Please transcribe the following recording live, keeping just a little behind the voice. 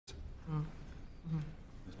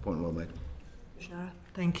That's a point well made. Rushanara,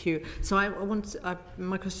 thank you. So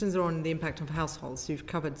my questions are on the impact of households. You've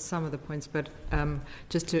covered some of the points, but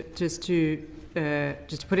just to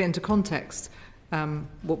put it into context,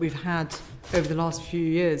 what we've had over the last few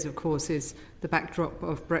years, of course, is the backdrop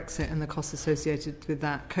of Brexit and the costs associated with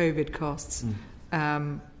that, COVID costs,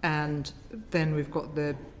 and then we've got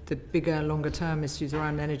the bigger, longer-term issues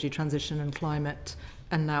around energy transition and climate,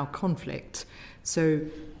 and now conflict. So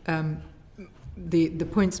the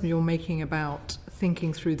points you're making about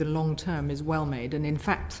thinking through the long term is well made, and in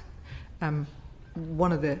fact,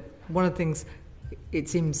 one of the things it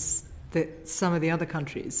seems that some of the other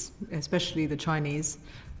countries, especially the Chinese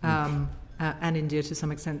and India to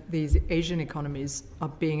some extent, these Asian economies are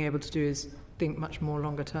being able to do is think much more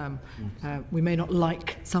longer term. We may not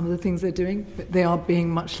like some of the things they're doing, but they are being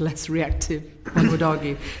much less reactive, one would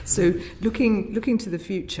argue. So looking to the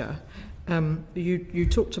future, you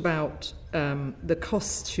talked about the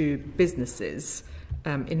cost to businesses.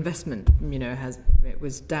 Investment, it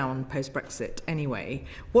was down post-Brexit anyway.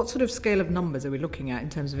 What sort of scale of numbers are we looking at in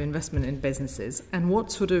terms of investment in businesses, and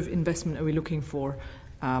what sort of investment are we looking for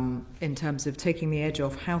in terms of taking the edge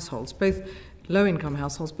off households, both low-income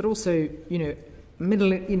households, but also,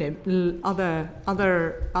 middle,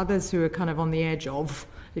 others who are kind of on the edge of,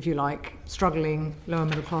 if you like, struggling lower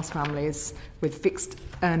middle class families with fixed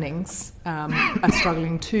earnings are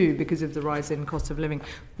struggling too because of the rise in cost of living.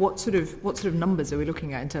 What sort of numbers are we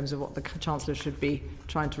looking at in terms of what the Chancellor should be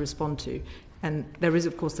trying to respond to? And there is,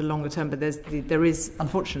 of course, the longer term, but there is,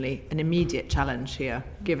 unfortunately, an immediate challenge here,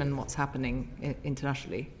 given what's happening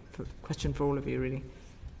internationally. Question for all of you, really.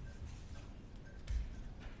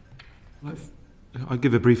 I'll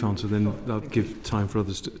give a brief answer, then I'll give time for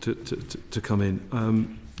others to come in. I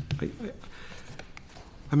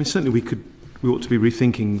mean, certainly we ought to be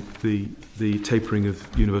rethinking the tapering of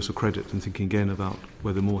universal credit and thinking again about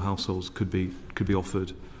whether more households could be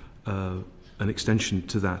offered an extension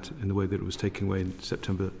to that in the way that it was taken away in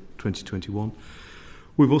September 2021.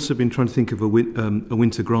 We've also been trying to think of a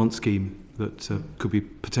winter grant scheme that could be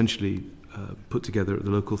potentially put together at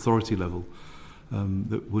the local authority level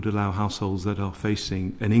that would allow households that are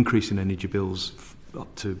facing an increase in energy bills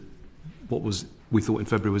up to what we thought in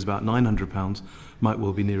February was about £900, might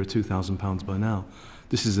well be nearer £2,000 by now.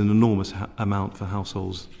 This is an enormous amount for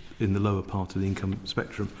households in the lower part of the income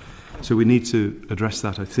spectrum. So we need to address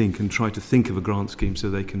that, I think, and try to think of a grant scheme so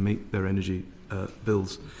they can meet their energy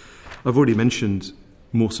bills. I've already mentioned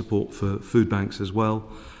more support for food banks as well,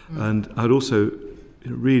 and I'd also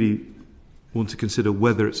really want to consider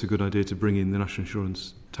whether it's a good idea to bring in the national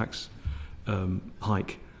insurance tax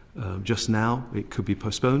hike just now. It could be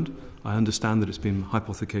postponed. I understand that it's been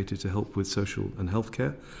hypothecated to help with social and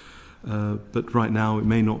healthcare, but right now it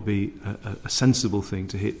may not be a sensible thing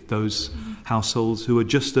to hit those households who are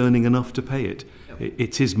just earning enough to pay it.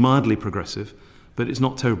 It is mildly progressive, but it's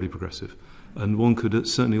not terribly progressive. And one could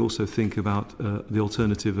certainly also think about the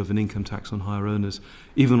alternative of an income tax on higher earners,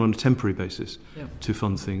 even on a temporary basis, to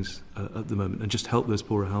fund things at the moment and just help those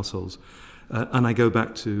poorer households. And I go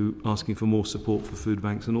back to asking for more support for food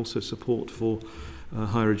banks and also support for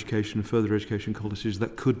higher education and further education colleges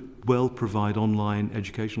that could well provide online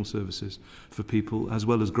educational services for people, as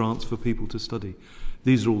well as grants for people to study.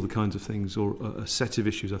 These are all the kinds of things, or a set of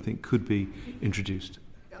issues I think could be introduced.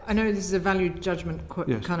 I know this is a value judgment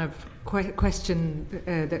kind of question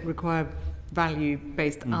that require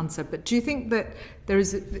value-based answer, but do you think that there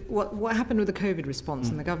is what happened with the COVID response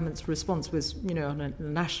and the government's response was, on a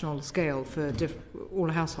national scale for all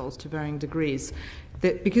households to varying degrees,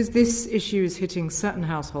 that because this issue is hitting certain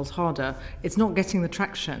households harder, it's not getting the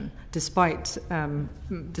traction despite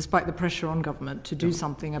the pressure on government to do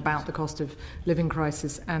something about the cost of living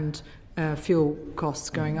crisis and fuel costs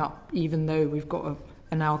going up, even though we've got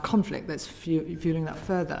now a conflict that's fueling that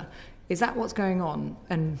further. Is that what's going on,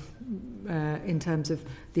 and in terms of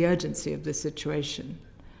the urgency of this situation?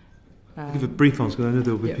 I'll give a brief answer, because I know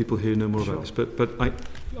there will be people here who know more about this. But I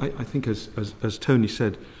think, as Tony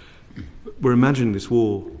said, we're imagining this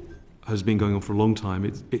war has been going on for a long time.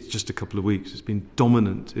 It's just a couple of weeks. It's been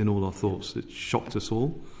dominant in all our thoughts. It's shocked us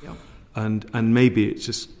all. And maybe it's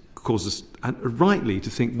just caused us, and rightly, to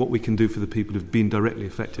think what we can do for the people who've been directly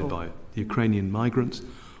affected by it. The Ukrainian migrants,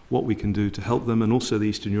 what we can do to help them, and also the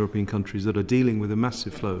Eastern European countries that are dealing with a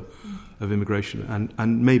massive flow of immigration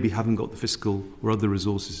and maybe haven't got the fiscal or other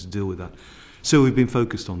resources to deal with that. So we've been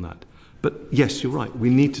focused on that. But yes, you're right, we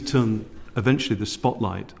need to turn eventually the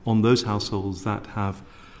spotlight on those households that have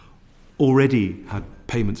already had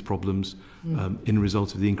payments problems in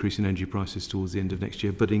result of the increase in energy prices towards the end of next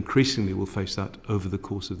year, but increasingly will face that over the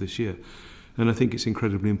course of this year. And I think it's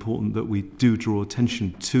incredibly important that we do draw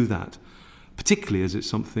attention to that, particularly as it's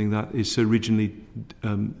something that is so regionally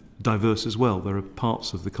diverse as well. There are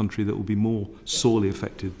parts of the country that will be more sorely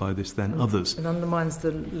affected by this than others. It undermines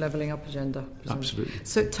the levelling up agenda. Presumably. Absolutely.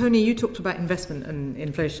 So, Tony, you talked about investment and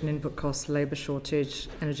inflation, input costs, labour shortage,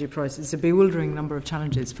 energy prices, a bewildering number of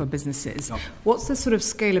challenges for businesses. Yep. What's the sort of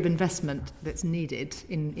scale of investment that's needed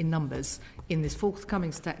in numbers in this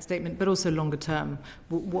forthcoming statement, but also longer term?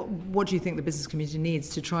 What do you think the business community needs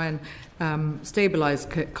to try and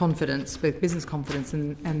stabilise confidence, both business confidence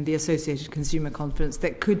and the associated consumer confidence,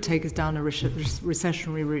 that could take us down a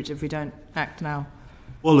recessionary route if we don't act now?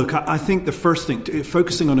 Well, look, I think the first thing,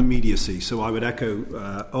 focusing on immediacy, so I would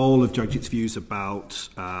echo all of Jagjeet's views about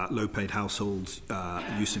low-paid households,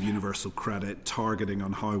 use of universal credit, targeting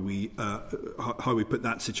on how we put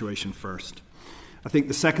that situation first. I think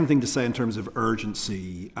the second thing to say in terms of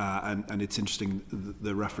urgency, and it's interesting,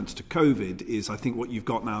 the reference to COVID, is I think what you've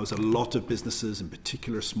got now is a lot of businesses, in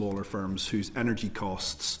particular smaller firms, whose energy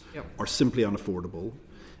costs are simply unaffordable.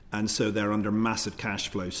 And so they're under massive cash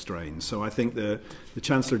flow strain. So I think the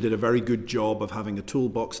Chancellor did a very good job of having a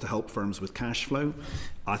toolbox to help firms with cash flow.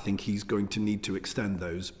 I think he's going to need to extend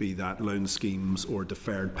those, be that loan schemes or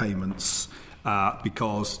deferred payments,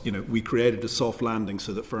 because we created a soft landing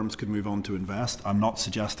so that firms could move on to invest. I'm not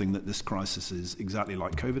suggesting that this crisis is exactly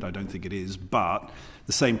like COVID. I don't think it is. But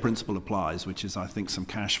the same principle applies, which is I think some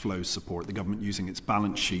cash flow support, the government using its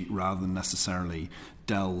balance sheet rather than necessarily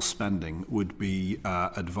Dell spending, would be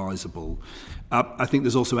advisable. I think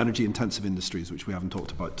there's also energy-intensive industries, which we haven't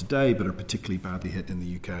talked about today, but are particularly badly hit in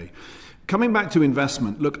the UK. Coming back to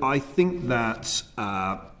investment, look, I think that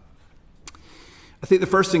the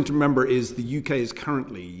first thing to remember is the UK is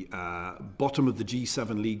currently bottom of the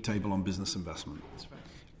G7 league table on business investment. That's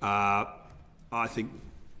right. I think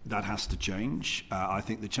that has to change. I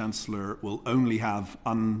think the Chancellor will only have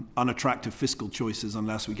unattractive fiscal choices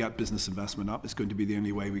unless we get business investment up. It's going to be the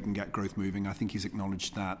only way we can get growth moving. I think he's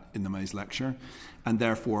acknowledged that in the May's lecture. And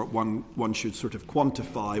therefore, one should sort of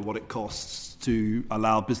quantify what it costs to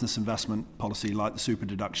allow business investment policy like the super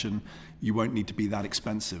deduction. You won't need to be that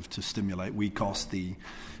expensive to stimulate. We cost the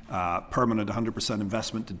permanent 100%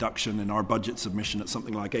 investment deduction in our budget submission at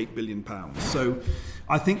something like £8 billion. So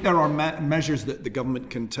I think there are measures that the government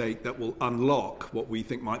can take that will unlock what we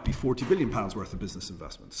think might be £40 billion worth of business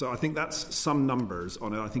investment. So I think that's some numbers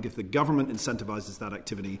on it. I think if the government incentivises that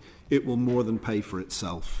activity, it will more than pay for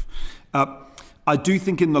itself. I do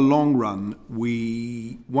think in the long run,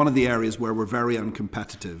 one of the areas where we're very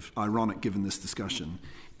uncompetitive, ironic given this discussion,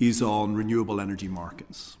 is on renewable energy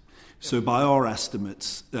markets. So by our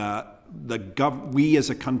estimates, we as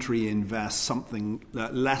a country invest something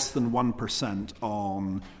less than 1%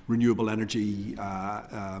 on renewable energy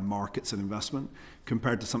markets and investment,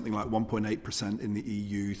 compared to something like 1.8% in the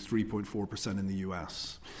EU, 3.4% in the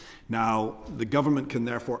US. Now, the government can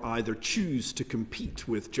therefore either choose to compete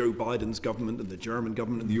with Joe Biden's government and the German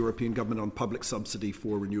government and the European government on public subsidy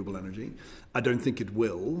for renewable energy. I don't think it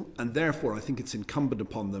will, and therefore I think it's incumbent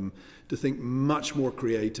upon them to think much more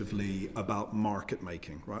creatively about market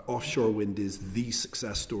making. Right? Offshore wind is the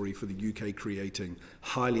success story for the UK, creating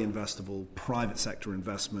highly investable private sector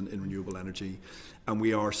investment in renewable energy, and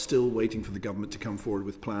we are still waiting for the government to come forward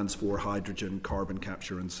with plans for hydrogen, carbon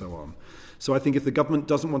capture, and so on. So I think if the government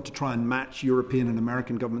doesn't want to try and match European and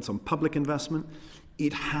American governments on public investment,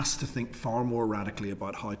 it has to think far more radically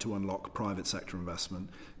about how to unlock private sector investment,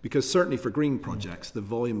 because certainly for green projects, the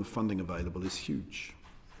volume of funding available is huge.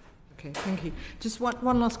 Okay, thank you. Just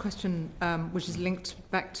one last question, which is linked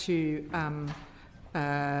back to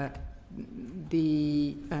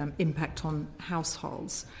the impact on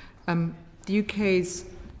households. The UK's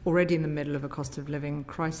already in the middle of a cost of living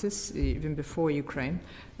crisis, even before Ukraine.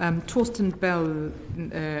 Torsten Bell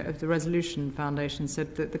of the Resolution Foundation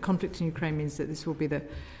said that the conflict in Ukraine means that this will be the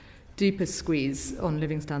deepest squeeze on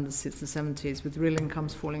living standards since the 70s, with real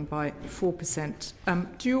incomes falling by 4%.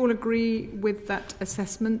 Do you all agree with that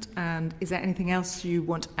assessment? And is there anything else you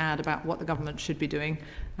want to add about what the government should be doing,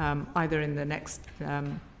 either in the next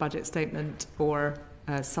budget statement or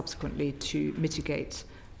subsequently, to mitigate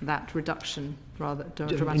that reduction, rather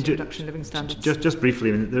dramatic reduction in living standards? Just briefly,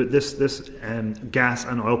 I mean, this gas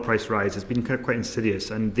and oil price rise has been quite insidious,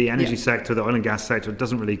 and the energy sector, the oil and gas sector,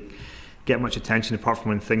 doesn't really get much attention apart from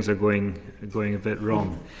when things are going a bit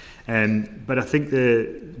wrong. But I think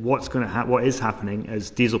what is happening is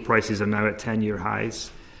diesel prices are now at 10-year highs,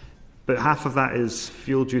 but half of that is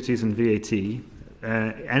fuel duties and VAT.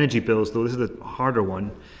 Energy bills, though, this is the harder one.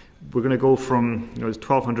 We're going to go from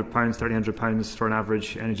 £1,200, £1,300 for an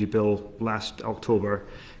average energy bill last October,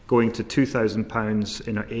 going to £2,000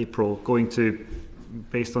 in April, going to,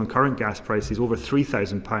 based on current gas prices, over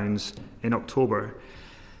 £3,000 in October.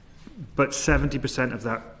 But 70% of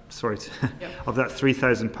that, of that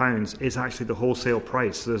 £3,000 is actually the wholesale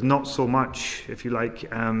price. So there's not so much, if you like,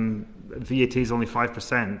 VAT is only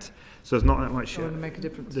 5%. So there's not that much. Not going to make a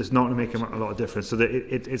difference. There's not going to make a lot of difference. So that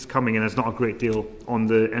it's coming, and there's not a great deal on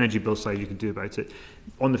the energy bill side you can do about it.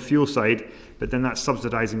 On the fuel side, but then that's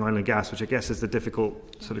subsidising oil and gas, which I guess is the difficult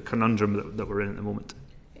sort of conundrum that we're in at the moment.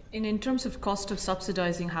 In terms of cost of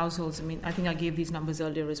subsidising households, I mean, I think I gave these numbers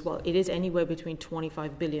earlier as well. It is anywhere between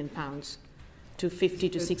 £25 billion to 50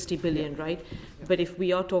 to 60 billion, right? But if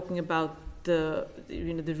we are talking about the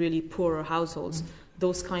really poorer households,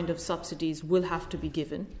 those kind of subsidies will have to be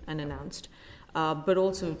given and announced. But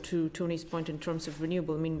also to Tony's point in terms of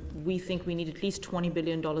renewable, I mean, we think we need at least $20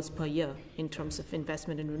 billion per year in terms of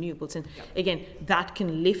investment in renewables. And again, that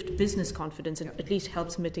can lift business confidence and at least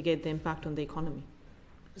helps mitigate the impact on the economy.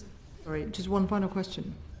 Sorry, just one final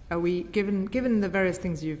question. Are we, given the various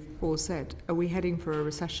things you've all said, are we heading for a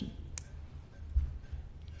recession?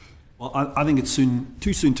 Well, I think it's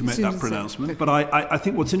too soon to make that pronouncement. But I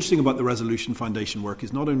think what's interesting about the Resolution Foundation work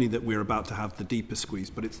is not only that we're about to have the deepest squeeze,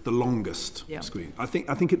 but it's the longest squeeze. I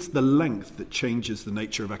think it's the length that changes the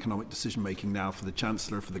nature of economic decision making now for the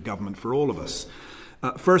Chancellor, for the government, for all of us.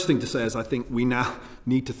 First thing to say is I think we now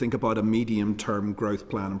need to think about a medium-term growth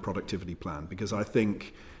plan and productivity plan, because I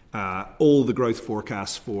think all the growth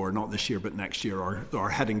forecasts for not this year but next year are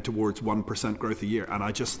heading towards 1% growth a year. And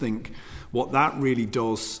I just think what that really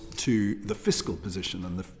does to the fiscal position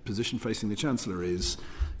and the position facing the Chancellor is,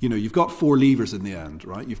 you've got four levers in the end,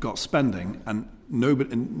 right? You've got spending, and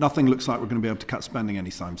nothing looks like we're going to be able to cut spending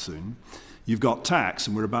anytime soon. You've got tax,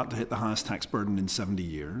 and we're about to hit the highest tax burden in 70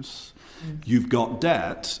 years. You've got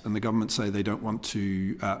debt, and the government say they don't want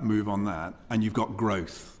to move on that. And you've got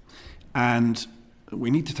growth. And we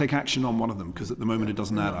need to take action on one of them, because at the moment it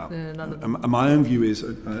doesn't add up. And my own view is, I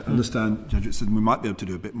understand, Judge, said we might be able to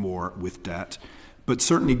do a bit more with debt, but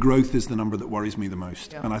certainly growth is the number that worries me the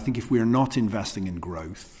most. And I think if we're not investing in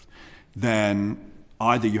growth, then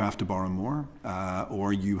either you have to borrow more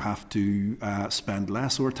or you have to spend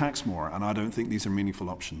less or tax more. And I don't think these are meaningful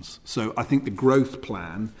options. So I think the growth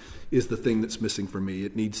plan is the thing that's missing for me.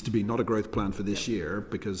 It needs to be not a growth plan for this year,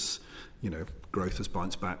 because growth has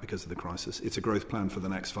bounced back because of the crisis. It's a growth plan for the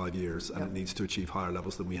next 5 years, and it needs to achieve higher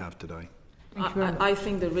levels than we have today. I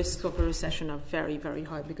think the risks of a recession are very, very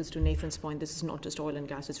high, because to Nathan's point, this is not just oil and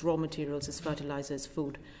gas, it's raw materials, it's fertilizers,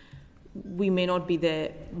 food. We may not be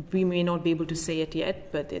there, we may not be able to say it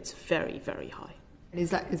yet, but it's very, very high. And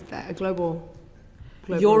is that a global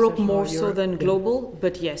Europe more so than global,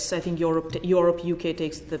 but yes, I think Europe, UK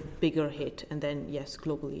takes the bigger hit, and then yes,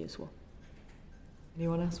 globally as well.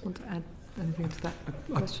 Anyone else want to add anything to that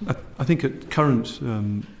question? I think at current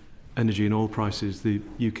energy and oil prices, the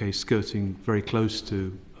UK is skirting very close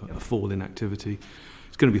to a fall in activity.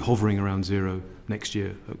 It's going to be hovering around zero next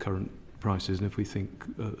year at current prices, and if we think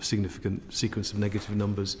a significant sequence of negative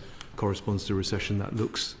numbers corresponds to a recession, that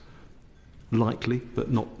looks likely,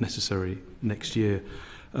 but not necessary next year.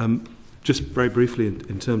 Just very briefly,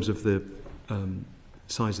 in terms of the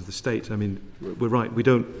size of the state, I mean, we're right, we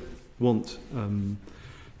don't want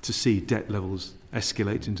to see debt levels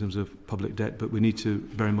escalate in terms of public debt, but we need to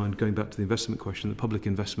bear in mind, going back to the investment question, that public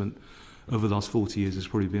investment over the last 40 years has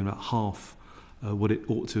probably been about half what it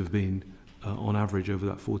ought to have been on average over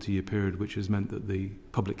that 40-year period, which has meant that the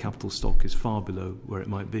public capital stock is far below where it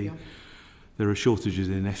might be. Yeah. There are shortages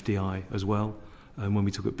in FDI as well. And when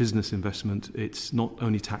we talk about business investment, it's not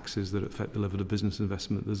only taxes that affect the level of business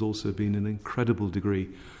investment. There's also been an incredible degree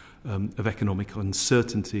of economic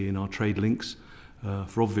uncertainty in our trade links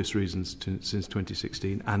for obvious reasons since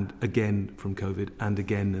 2016, and again from COVID, and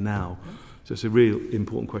again now. So it's a real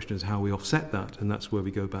important question is how we offset that, and that's where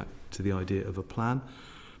we go back to the idea of a plan.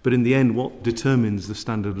 But in the end, what determines the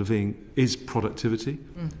standard of living is productivity,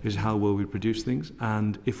 is how well we produce things.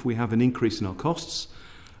 And if we have an increase in our costs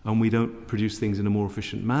and we don't produce things in a more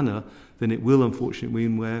efficient manner, then it will unfortunately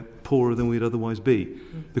mean we're poorer than we'd otherwise be.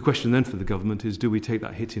 The question then for the government is, do we take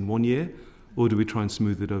that hit in 1 year, or do we try and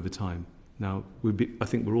smooth it over time? Now, I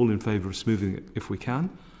think we're all in favour of smoothing it if we can,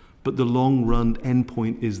 but the long-run end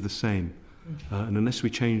point is the same. And unless we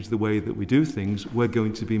change the way that we do things, we're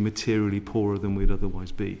going to be materially poorer than we'd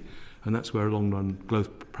otherwise be. And that's where a long-run growth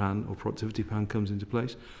plan or productivity plan comes into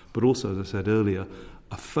place. But also, as I said earlier,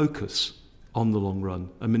 a focus on the long run,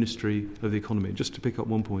 a ministry of the economy. And just to pick up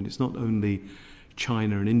one point, it's not only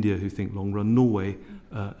China and India who think long run, Norway,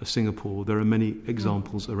 Singapore, there are many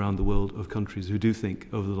examples around the world of countries who do think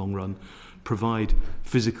over the long run, provide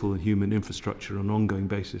physical and human infrastructure on an ongoing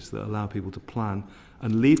basis that allow people to plan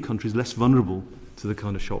and leave countries less vulnerable to the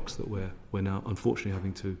kind of shocks that we're now unfortunately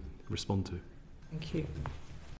having to respond to. Thank you.